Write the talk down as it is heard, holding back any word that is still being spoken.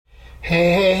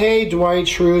Hey, hey, hey, Dwight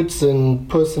Schrutes and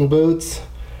Puss in Boots.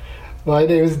 My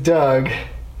name is Doug,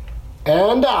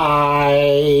 and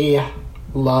I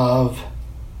love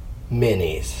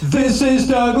minis. This is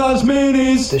Doug Loves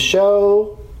Minis. The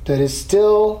show that is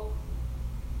still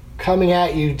coming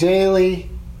at you daily,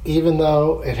 even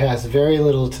though it has very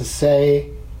little to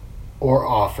say or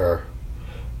offer.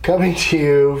 Coming to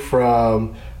you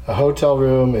from a hotel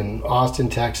room in Austin,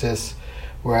 Texas,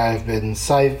 where I've been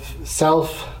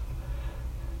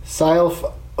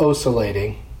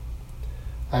self-isolating.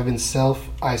 I've been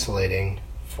self-isolating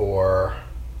for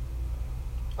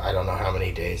I don't know how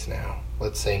many days now.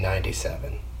 Let's say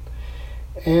 97.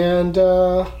 And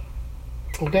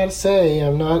I've got to say,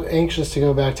 I'm not anxious to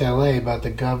go back to LA, but the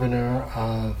governor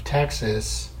of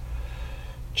Texas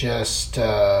just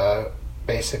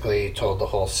basically told the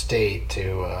whole state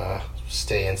to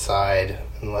stay inside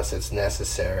unless it's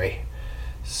necessary.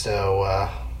 So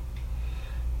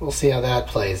we'll see how that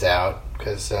plays out,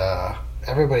 because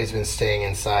everybody's been staying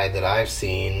inside that I've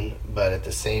seen, but at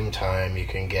the same time you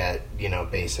can get,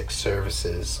 basic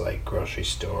services like grocery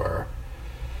store,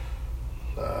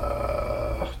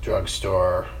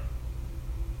 drugstore,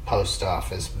 post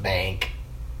office, bank.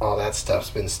 All that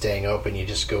stuff's been staying open. You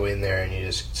just go in there and you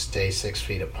just stay 6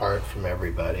 feet apart from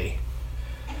everybody.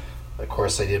 Of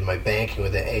course, I did my banking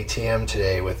with an ATM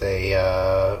today with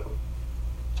a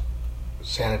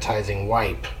sanitizing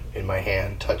wipe in my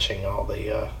hand, touching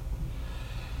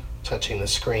the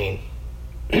screen.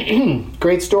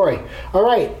 Great story. All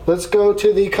right, let's go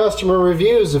to the customer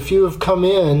reviews. A few have come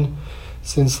in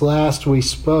since last we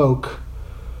spoke.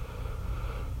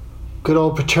 Good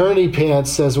old Paternity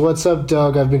Pants says, "What's up,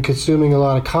 Doug? I've been consuming a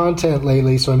lot of content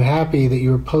lately, so I'm happy that you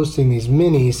were posting these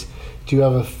minis. Do you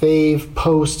have a fave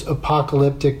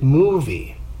post-apocalyptic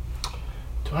movie?"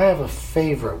 Do I have a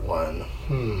favorite one?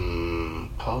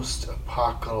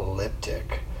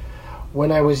 Post-apocalyptic.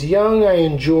 When I was young, I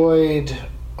enjoyed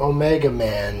Omega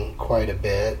Man quite a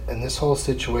bit, and this whole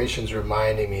situation's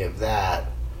reminding me of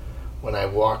that when I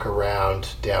walk around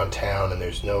downtown and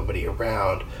there's nobody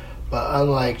around. But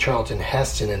unlike Charlton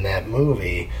Heston in that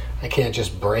movie, I can't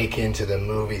just break into the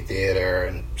movie theater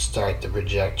and start the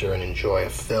projector and enjoy a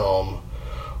film,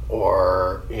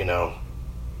 or,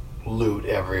 loot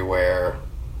everywhere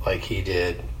like he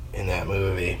did in that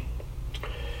movie.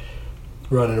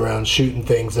 Running around shooting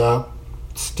things up,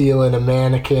 stealing a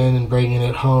mannequin and bringing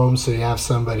it home so you have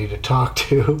somebody to talk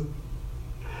to.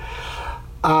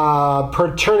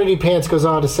 Paternity Pants goes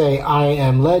on to say, "I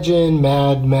Am Legend,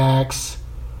 Mad Max,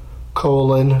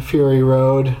 Fury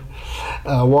Road,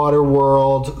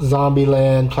 Waterworld,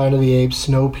 Zombieland, Planet of the Apes,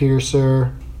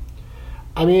 Snowpiercer."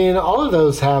 I mean, all of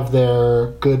those have their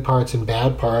good parts and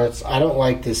bad parts. I don't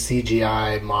like the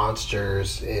CGI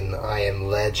monsters in I Am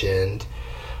Legend.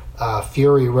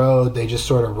 Fury Road, they just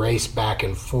sort of race back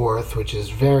and forth, which is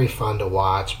very fun to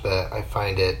watch, but I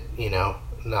find it,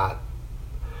 not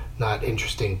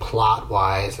interesting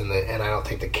plot-wise, and I don't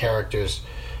think the characters,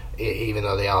 even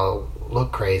though they all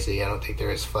look crazy, I don't think they're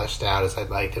as fleshed out as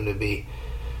I'd like them to be.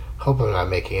 Hope I'm not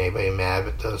making anybody mad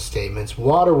with those statements.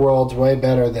 Waterworld's way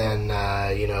better than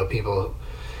people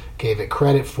gave it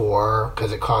credit for,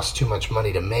 because it costs too much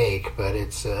money to make, but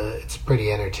it's a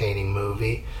pretty entertaining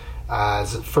movie.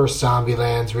 First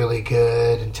Zombieland's really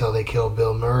good until they kill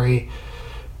Bill Murray.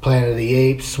 Planet of the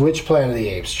Apes. Which Planet of the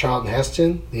Apes? Charlton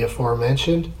Heston, the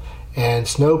aforementioned, and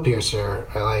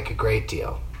Snowpiercer I like a great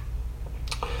deal.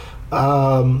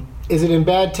 Is it in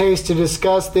bad taste to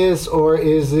discuss this, or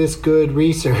is this good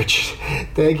research?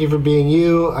 Thank you for being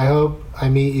you. I hope I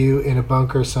meet you in a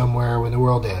bunker somewhere when the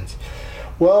world ends.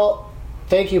 Well,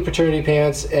 thank you, Paternity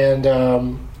Pants, and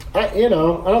I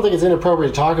don't think it's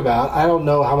inappropriate to talk about. I don't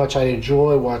know how much I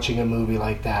enjoy watching a movie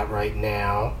like that right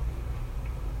now,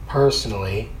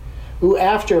 personally.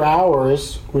 After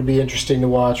Hours would be interesting to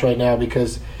watch right now,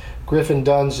 because Griffin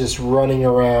Dunn's just running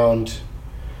around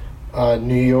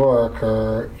New York,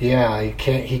 or he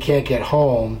can't get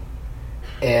home,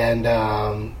 and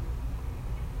I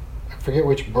forget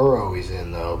which borough he's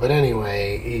in though. But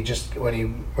anyway, when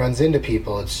he runs into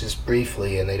people, it's just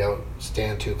briefly, and they don't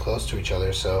stand too close to each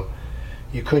other. So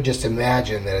you could just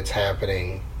imagine that it's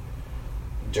happening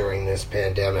during this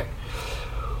pandemic.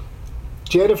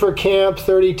 Jennifer Camp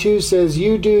 32 says,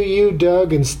 "You do you,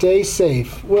 Doug, and stay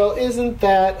safe." Well, isn't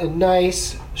that a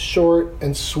nice, short,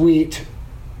 and sweet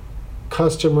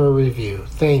customer review?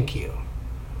 Thank you.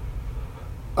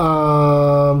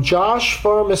 Josh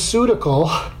Pharmaceutical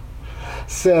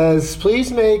says, "Please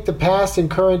make the past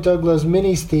and current Doug Loves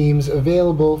Minis themes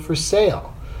available for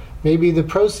sale. Maybe the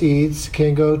proceeds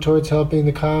can go towards helping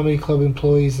the comedy club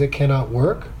employees that cannot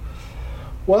work."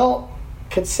 Well,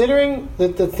 considering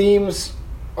that the themes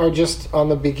are just on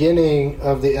the beginning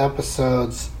of the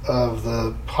episodes of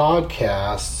the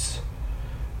podcasts,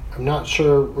 I'm not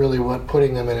sure really what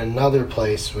putting them in another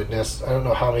place would I don't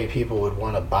know how many people would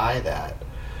want to buy that.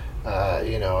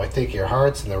 I think your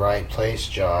heart's in the right place,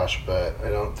 Josh, but I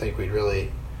don't think we'd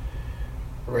really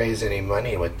raise any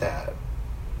money with that.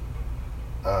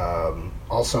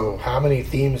 Also, how many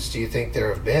themes do you think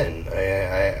there have been?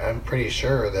 I'm pretty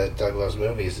sure that Doug Loves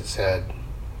Movies has had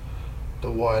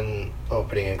the one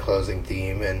opening and closing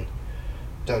theme, and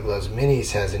Doug Loves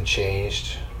Minis hasn't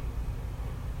changed.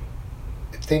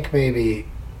 I think maybe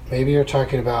you're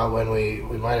talking about when we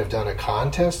might have done a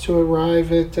contest to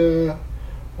arrive at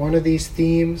one of these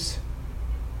themes.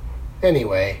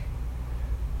 Anyway,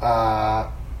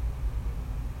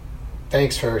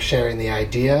 thanks for sharing the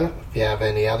idea. If you have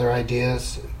any other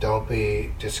ideas, don't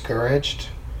be discouraged.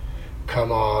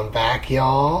 Come on back,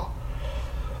 y'all.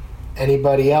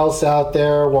 Anybody else out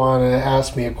there want to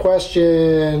ask me a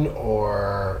question,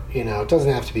 or, it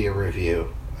doesn't have to be a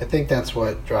review. I think that's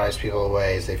what drives people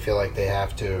away, is they feel like they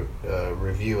have to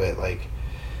review it. Like,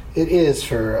 it is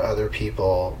for other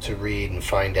people to read and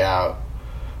find out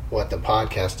what the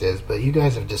podcast is, but you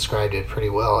guys have described it pretty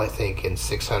well, I think, in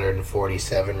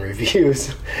 647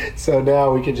 reviews. So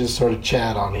now we can just sort of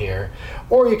chat on here.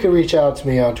 Or you can reach out to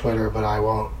me on Twitter, but I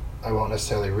won't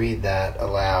necessarily read that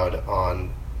aloud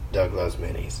on Doug Loves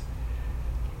Minis.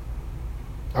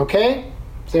 Okay?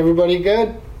 Is everybody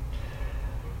good?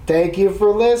 Thank you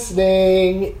for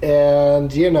listening, and,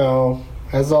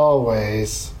 as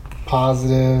always,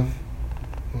 positive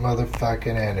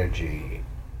motherfucking energy.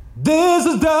 This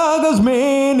is Doug Loves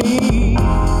Minis.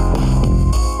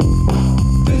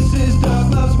 This is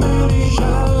Doug Loves Minis.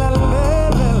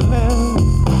 Sha-la-la-la-la-la.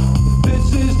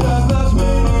 This is Doug Loves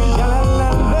Minis.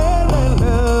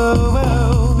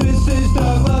 Sha-la-la-la-la-la. This is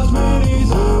Doug Loves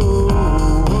Minis.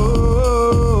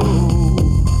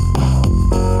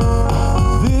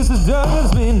 This is Doug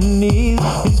Loves Minis.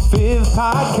 His 5th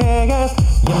podcast,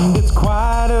 and it's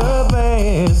quite a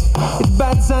blast. It's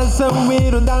bite-sized, so we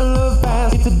don't download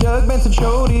fast. It's a Doug Benson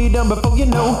show, done before you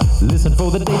know. Listen for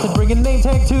the dates and bring a name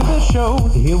tag to the show.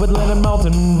 Here with Leonard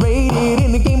Maltin, rated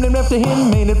in the game named after him.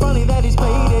 Made it funny that he's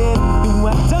played it. Do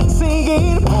I Doug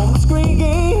singing on the screen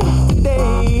game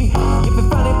today? If the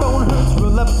funny bone hurts,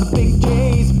 roll up the big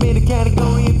J's. Made a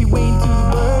category if you wait to the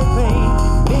bird thing.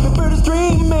 Baby bird is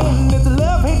dreaming, it's a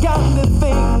love-hate kind of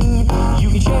thing. You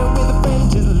can share it with a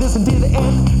friend, just listen to the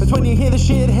end. That's when you hear the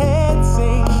shithead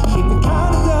sing. Keep the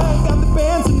kind of Doug, I'm the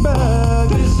Benson bug.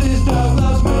 This is Doug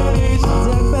Loves Minis.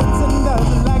 Doug Benson does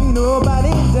it like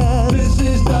nobody does. This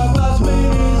is Doug Loves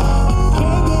Minis.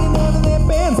 Can't get enough of that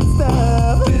Benson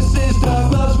stuff. This is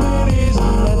Doug Loves Minis.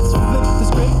 Let's flip the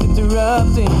script,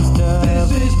 interrupting stuff.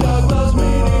 This is Doug Loves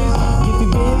Minis. If you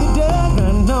really Doug,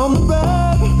 run on the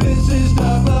rug. This is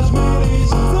Doug Loves Minis.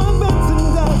 Doug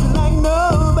Benson does it like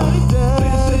nobody does.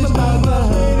 This is Doug Loves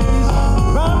Minis.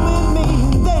 Run with me,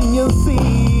 then you'll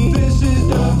see. This is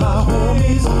Doug Loves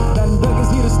Minis. That Doug is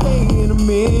here to stay in a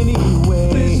mini way.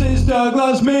 This is Doug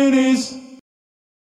Loves Minis.